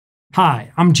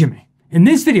Hi, I'm Jimmy. In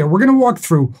this video, we're going to walk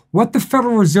through what the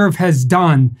Federal Reserve has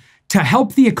done to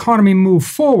help the economy move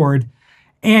forward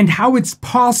and how it's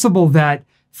possible that,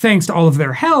 thanks to all of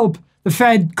their help, the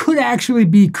Fed could actually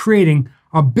be creating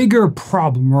a bigger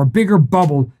problem or a bigger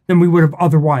bubble than we would have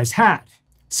otherwise had.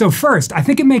 So first, I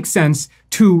think it makes sense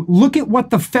to look at what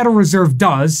the Federal Reserve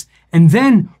does and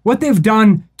then what they've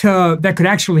done that could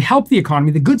actually help the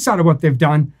economy, the good side of what they've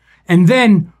done, and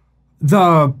then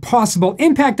the possible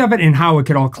impact of it and how it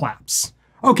could all collapse.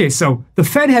 Okay, so the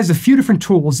Fed has a few different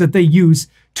tools that they use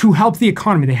to help the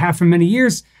economy. They have for many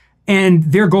years, and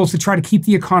their goal is to try to keep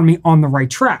the economy on the right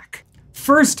track.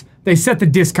 First, they set the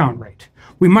discount rate.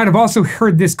 We might have also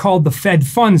heard this called the Fed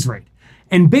funds rate.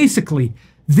 And basically,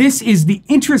 this is the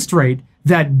interest rate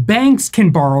that banks can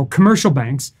borrow, commercial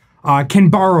banks, can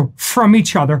borrow from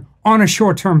each other on a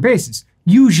short-term basis,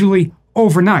 usually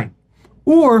overnight.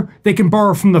 Or they can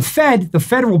borrow from the Fed, the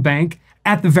federal bank,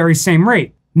 at the very same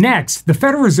rate. Next, the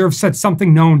Federal Reserve sets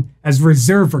something known as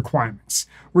reserve requirements.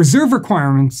 Reserve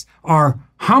requirements are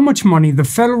how much money the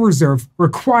Federal Reserve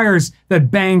requires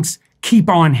that banks keep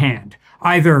on hand,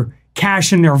 either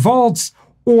cash in their vaults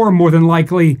or, more than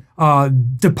likely,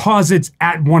 deposits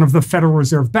at one of the Federal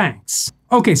Reserve banks.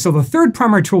 Okay, so the third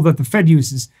primary tool that the Fed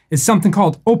uses is something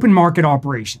called open market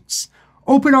operations.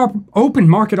 Open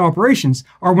market operations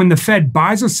are when the Fed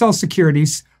buys or sells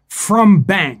securities from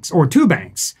banks or to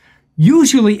banks.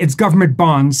 Usually it's government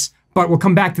bonds, but we'll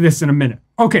come back to this in a minute.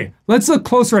 Okay, let's look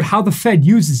closer at how the Fed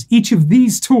uses each of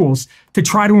these tools to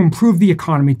try to improve the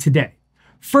economy today.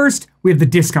 First, we have the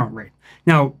discount rate.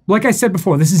 Now, like I said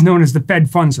before, this is known as the Fed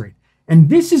funds rate. And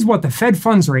this is what the Fed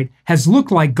funds rate has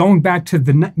looked like going back to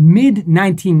the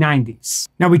mid-1990s.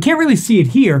 Now, we can't really see it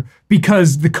here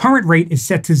because the current rate is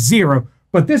set to 0,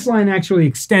 but this line actually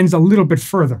extends a little bit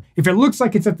further. If it looks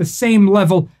like it's at the same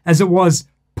level as it was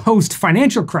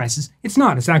post-financial crisis, it's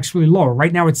not. It's actually lower.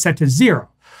 Right now, it's set to 0.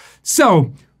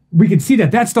 So we can see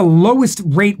that that's the lowest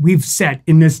rate we've set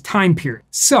in this time period.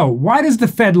 So why does the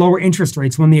Fed lower interest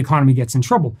rates when the economy gets in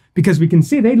trouble? Because we can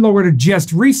see they lowered it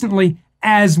just recently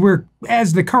as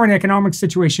the current economic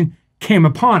situation came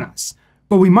upon us.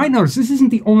 But we might notice this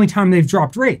isn't the only time they've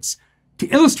dropped rates. To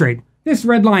illustrate, this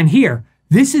red line here,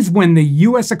 this is when the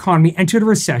US economy entered a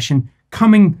recession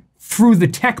coming through the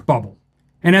tech bubble.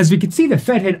 And as we can see, the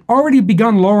Fed had already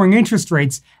begun lowering interest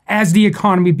rates as the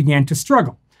economy began to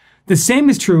struggle. The same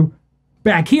is true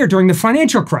back here during the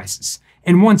financial crisis.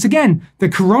 And once again, the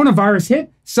coronavirus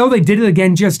hit, so they did it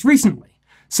again just recently.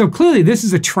 So clearly this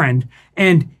is a trend,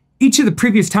 and each of the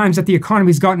previous times that the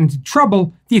economy's gotten into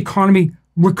trouble, the economy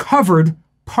recovered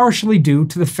partially due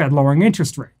to the Fed lowering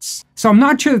interest rates. So I'm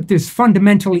not sure that there's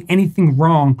fundamentally anything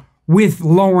wrong with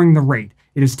lowering the rate.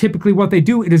 It is typically what they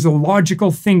do. It is a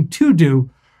logical thing to do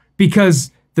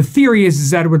because the theory is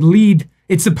that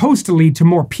it's supposed to lead to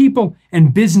more people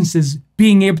and businesses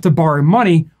being able to borrow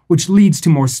money, which leads to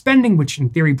more spending, which in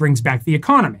theory brings back the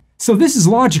economy. So this is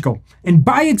logical. And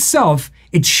by itself,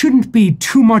 it shouldn't be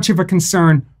too much of a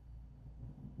concern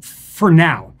for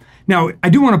now. Now, I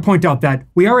do want to point out that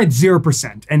we are at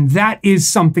 0%, and that is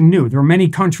something new. There are many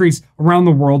countries around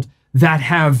the world that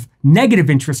have negative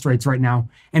interest rates right now,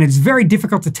 and it's very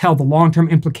difficult to tell the long-term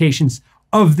implications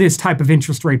of this type of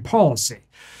interest rate policy.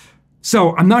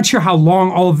 So I'm not sure how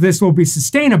long all of this will be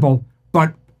sustainable,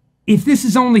 but if this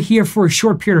is only here for a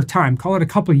short period of time, call it a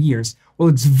couple of years, well,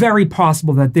 it's very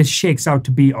possible that this shakes out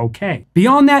to be okay.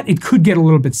 Beyond that, it could get a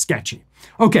little bit sketchy.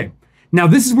 Okay, now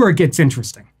this is where it gets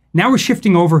interesting. Now we're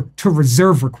shifting over to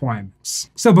reserve requirements.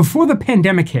 So before the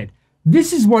pandemic hit,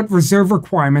 this is what reserve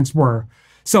requirements were.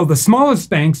 So the smallest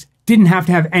banks didn't have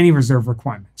to have any reserve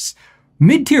requirements.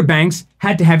 Mid-tier banks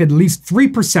had to have at least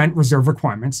 3% reserve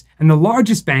requirements, and the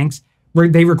largest banks,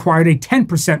 they required a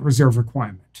 10% reserve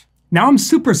requirement. Now I'm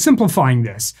super simplifying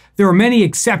this. There are many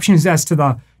exceptions as to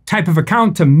the type of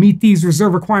account to meet these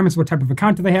reserve requirements. What type of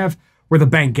account do they have? Where the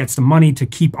bank gets the money to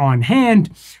keep on hand.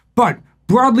 But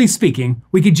broadly speaking,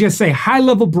 we could just say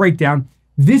high-level breakdown.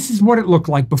 This is what it looked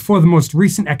like before the most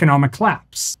recent economic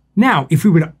collapse. Now, if we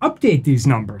were to update these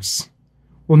numbers,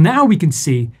 well, now we can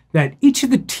see that each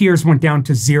of the tiers went down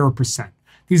to 0%.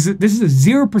 This is a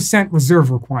 0% reserve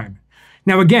requirement.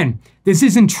 Now, again, this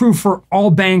isn't true for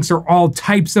all banks or all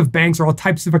types of banks or all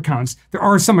types of accounts. There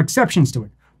are some exceptions to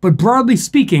it. But broadly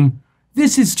speaking,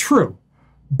 this is true.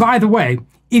 By the way,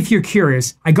 if you're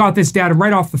curious, I got this data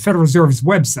right off the Federal Reserve's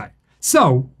website.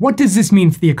 So, what does this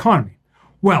mean for the economy?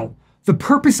 Well, the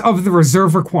purpose of the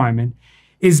reserve requirement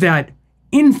is that,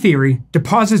 in theory,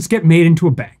 deposits get made into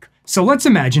a bank. So let's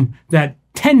imagine that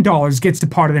 $10 gets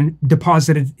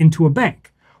deposited into a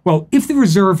bank. Well, if the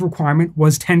reserve requirement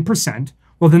was 10%,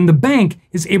 well, then the bank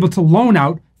is able to loan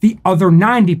out the other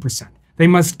 90%. They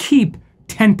must keep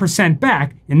 10%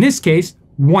 back, in this case,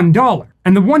 $1.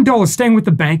 And the $1 staying with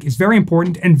the bank is very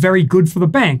important and very good for the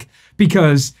bank,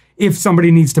 because if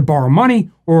somebody needs to borrow money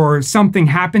or something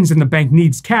happens and the bank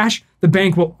needs cash, the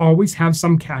bank will always have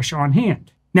some cash on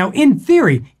hand. Now, in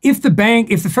theory, if the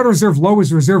Federal Reserve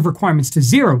lowers reserve requirements to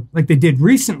zero, like they did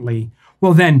recently,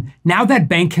 well then, now that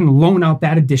bank can loan out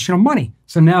that additional money.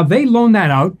 So now they loan that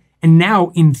out, and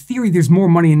now, in theory, there's more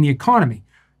money in the economy.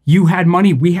 You had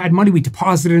money, we had money, we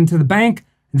deposited into the bank,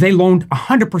 they loaned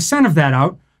 100% of that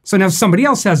out, so now somebody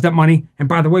else has that money, and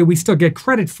by the way, we still get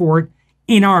credit for it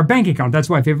in our bank account. That's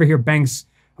why if you ever hear banks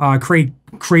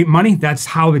create money, that's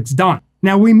how it's done.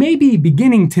 Now, we may be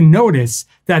beginning to notice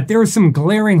that there are some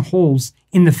glaring holes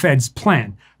in the Fed's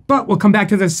plan, but we'll come back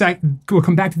to that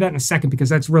in a second, because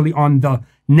that's really on the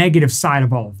negative side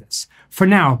of all of this. For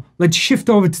now, let's shift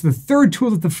over to the third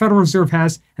tool that the Federal Reserve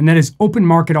has, and that is open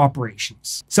market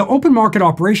operations. So open market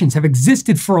operations have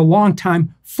existed for a long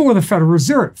time for the Federal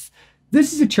Reserve.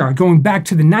 This is a chart going back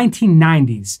to the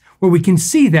 1990s, where we can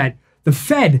see that the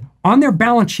Fed on their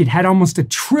balance sheet had almost $1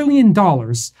 trillion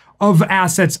of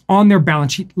assets on their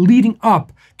balance sheet leading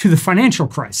up to the financial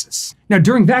crisis. Now,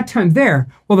 during that time there,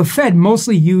 well, the Fed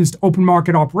mostly used open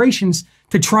market operations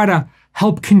to try to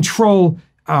help control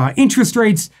interest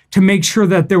rates, to make sure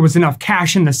that there was enough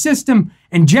cash in the system,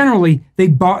 and generally, they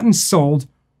bought and sold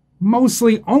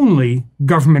mostly only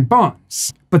government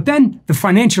bonds. But then the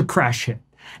financial crash hit,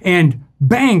 and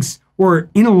banks were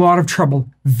in a lot of trouble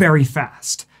very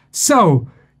fast. So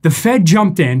the Fed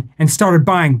jumped in and started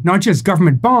buying not just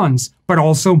government bonds, but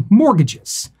also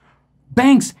mortgages.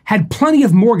 Banks had plenty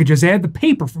of mortgages. They had the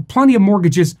paper for plenty of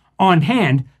mortgages on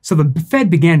hand. So the Fed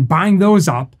began buying those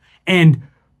up and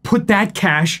put that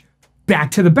cash back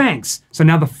to the banks. So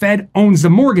now the Fed owns the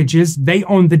mortgages, they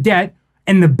own the debt,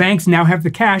 and the banks now have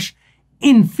the cash,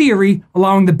 in theory,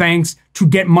 allowing the banks to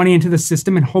get money into the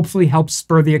system and hopefully help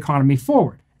spur the economy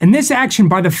forward. And this action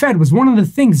by the Fed was one of the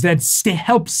things that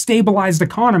helped stabilize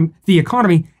the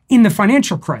economy in the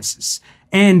financial crisis.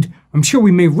 And I'm sure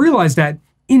we may realize that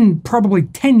in probably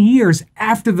 10 years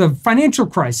after the financial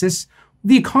crisis,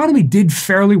 the economy did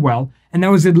fairly well, and that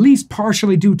was at least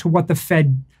partially due to what the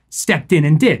Fed stepped in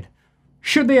and did.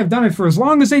 Should they have done it for as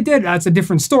long as they did? That's a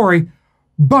different story.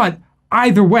 But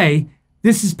either way,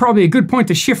 this is probably a good point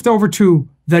to shift over to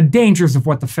the dangers of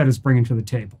what the Fed is bringing to the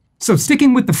table. So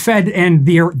sticking with the Fed and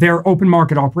their open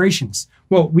market operations,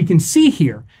 well, we can see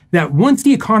here that once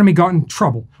the economy got in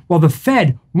trouble, well, the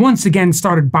Fed once again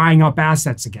started buying up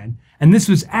assets again. And this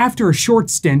was after a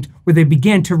short stint where they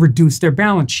began to reduce their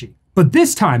balance sheet. But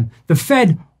this time, the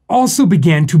Fed also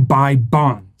began to buy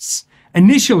bonds.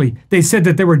 Initially, they said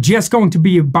that they were just going to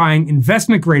be buying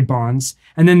investment-grade bonds,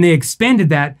 and then they expanded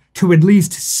that to at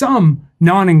least some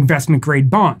non-investment-grade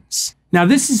bonds. Now,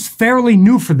 this is fairly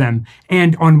new for them,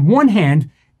 and on one hand,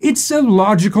 it's a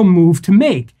logical move to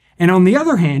make, and on the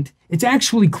other hand, it's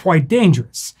actually quite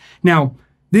dangerous. Now,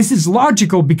 this is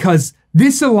logical because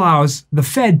this allows the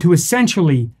Fed to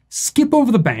essentially skip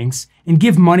over the banks and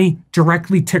give money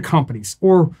directly to companies,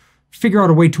 or figure out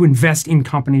a way to invest in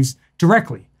companies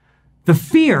directly.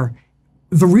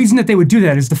 The reason that they would do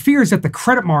that is the fear is that the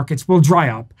credit markets will dry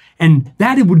up, and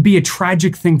that it would be a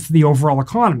tragic thing for the overall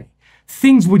economy.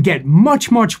 Things would get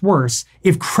much, much worse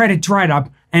if credit dried up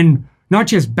and not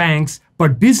just banks,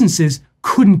 but businesses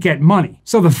couldn't get money.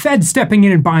 So the Fed stepping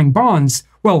in and buying bonds,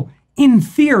 well, in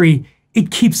theory,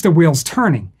 it keeps the wheels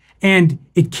turning and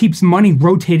it keeps money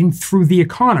rotating through the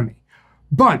economy.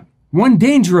 But one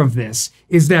danger of this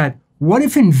is that what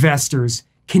if investors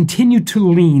continue to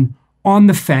lean on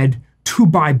the Fed to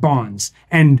buy bonds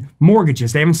and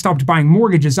mortgages? They haven't stopped buying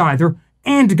mortgages either,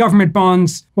 and government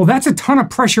bonds. Well, that's a ton of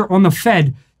pressure on the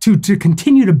Fed to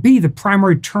continue to be the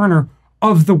primary turner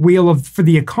of the wheel for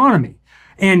the economy.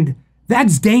 And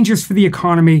that's dangerous for the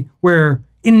economy, where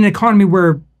in an economy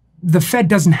where the Fed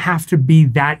doesn't have to be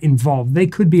that involved. They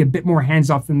could be a bit more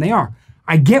hands-off than they are.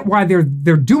 I get why they're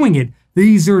doing it.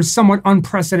 These are somewhat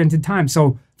unprecedented times.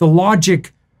 So the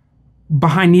logic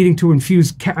behind needing to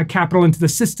infuse capital into the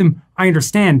system, I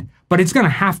understand, but it's going to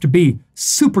have to be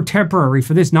super temporary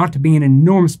for this not to be an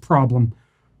enormous problem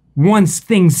once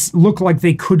things look like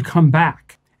they could come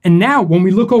back. And now when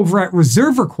we look over at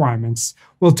reserve requirements,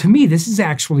 well, to me, this is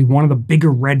actually one of the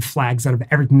bigger red flags out of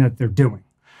everything that they're doing.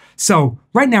 So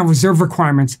right now, reserve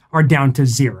requirements are down to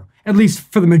zero, at least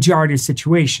for the majority of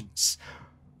situations.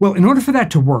 Well, in order for that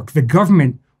to work, the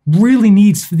government really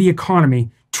needs for the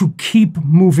economy to keep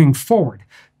moving forward,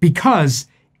 because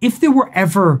if there were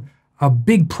ever a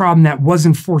big problem that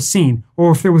wasn't foreseen,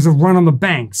 or if there was a run on the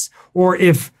banks, or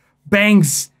if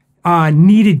banks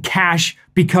needed cash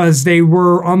because they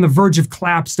were on the verge of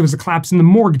collapse. There was a collapse in the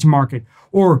mortgage market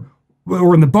or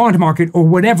in the bond market or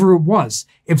whatever it was.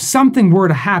 If something were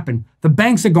to happen, the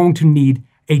banks are going to need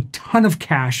a ton of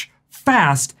cash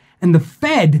fast, and the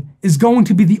Fed is going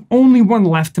to be the only one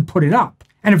left to put it up.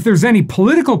 And if there's any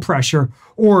political pressure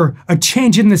or a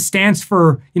change in the stance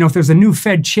for, if there's a new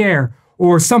Fed chair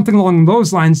or something along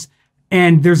those lines,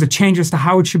 and there's a change as to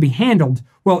how it should be handled,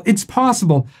 well, it's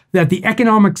possible that the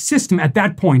economic system at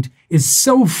that point is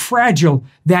so fragile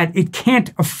that it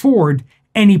can't afford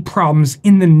any problems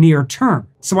in the near term.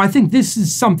 So I think this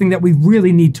is something that we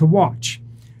really need to watch.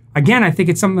 Again, I think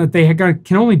it's something that they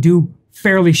can only do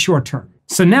fairly short term.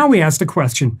 So now we ask the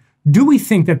question, do we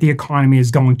think that the economy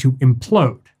is going to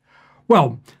implode?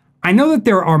 Well, I know that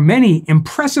there are many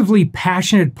impressively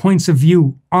passionate points of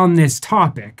view on this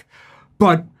topic,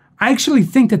 but I actually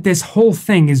think that this whole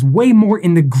thing is way more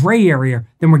in the gray area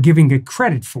than we're giving it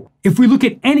credit for. If we look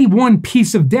at any one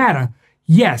piece of data,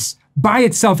 yes, by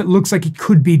itself it looks like it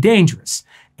could be dangerous.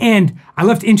 And I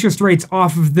left interest rates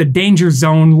off of the danger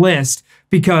zone list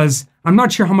because I'm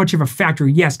not sure how much of a factor.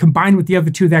 Yes, combined with the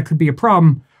other two, that could be a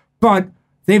problem, but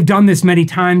they've done this many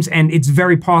times and it's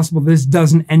very possible this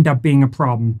doesn't end up being a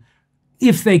problem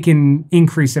if they can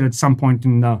increase it at some point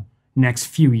in the next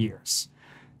few years.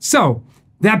 So,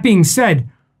 that being said,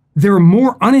 there are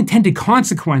more unintended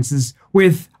consequences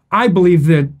with, I believe,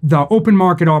 the open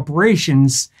market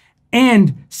operations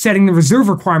and setting the reserve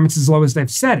requirements as low as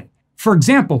they've set it. For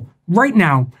example, right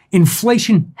now,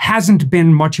 inflation hasn't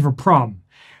been much of a problem.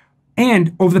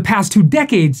 And over the past 2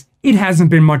 decades, it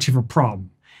hasn't been much of a problem.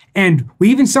 And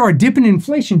we even saw a dip in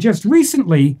inflation just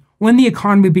recently when the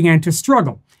economy began to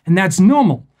struggle. And that's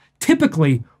normal.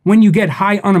 Typically, when you get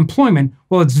high unemployment,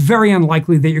 well, it's very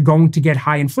unlikely that you're going to get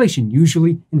high inflation.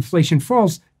 Usually, inflation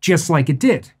falls just like it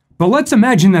did. But let's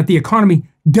imagine that the economy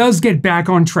does get back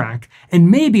on track,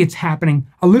 and maybe it's happening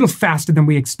a little faster than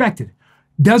we expected.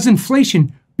 Does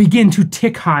inflation begin to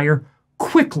tick higher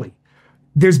quickly?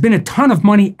 There's been a ton of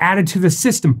money added to the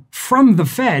system from the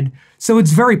Fed, so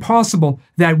it's very possible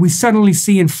that we suddenly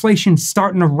see inflation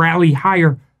starting to rally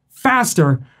higher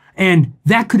faster, and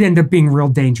that could end up being real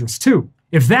dangerous too.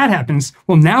 If that happens,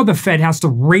 well, now the Fed has to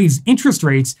raise interest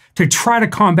rates to try to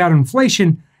combat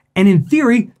inflation and, in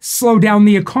theory, slow down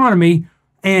the economy.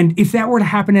 And if that were to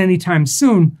happen anytime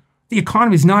soon, the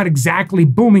economy is not exactly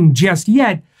booming just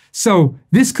yet. So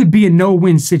this could be a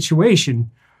no-win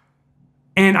situation.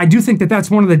 And I do think that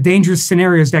that's one of the dangerous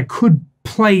scenarios that could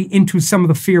play into some of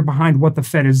the fear behind what the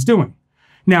Fed is doing.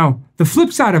 Now, the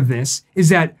flip side of this is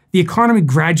that the economy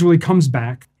gradually comes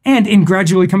back. And in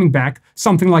gradually coming back,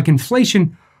 something like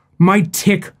inflation might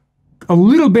tick a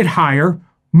little bit higher,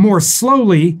 more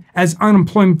slowly as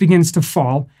unemployment begins to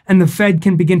fall, and the Fed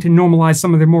can begin to normalize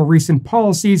some of their more recent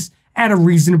policies at a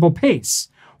reasonable pace.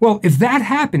 Well, if that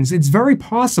happens, it's very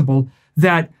possible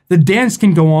that the dance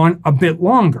can go on a bit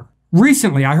longer.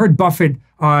 Recently, I heard Buffett,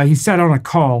 he said on a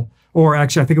call, or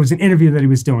actually I think it was an interview that he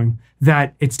was doing,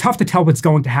 that it's tough to tell what's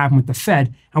going to happen with the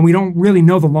Fed, and we don't really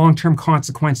know the long-term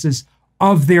consequences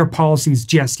of their policies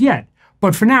just yet.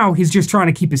 But for now, he's just trying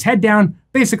to keep his head down.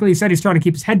 Basically, he said he's trying to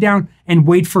keep his head down and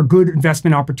wait for good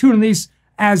investment opportunities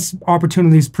as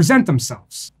opportunities present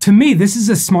themselves. To me, this is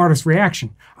the smartest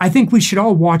reaction. I think we should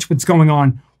all watch what's going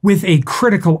on with a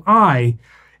critical eye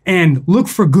and look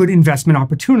for good investment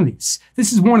opportunities.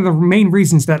 This is one of the main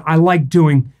reasons that I like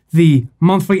doing the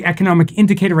monthly economic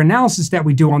indicator analysis that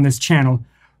we do on this channel,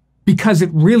 because it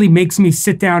really makes me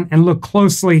sit down and look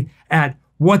closely at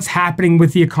what's happening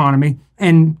with the economy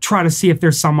and try to see if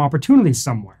there's some opportunities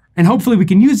somewhere. And hopefully we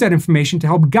can use that information to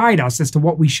help guide us as to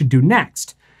what we should do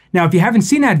next. Now, if you haven't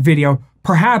seen that video,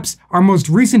 perhaps our most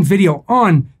recent video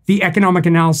on the economic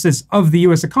analysis of the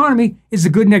US economy is a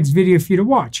good next video for you to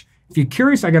watch. If you're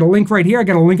curious, I got a link right here. I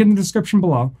got a link in the description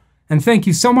below. And thank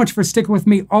you so much for sticking with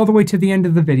me all the way to the end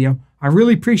of the video. I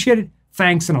really appreciate it.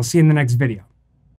 Thanks, and I'll see you in the next video.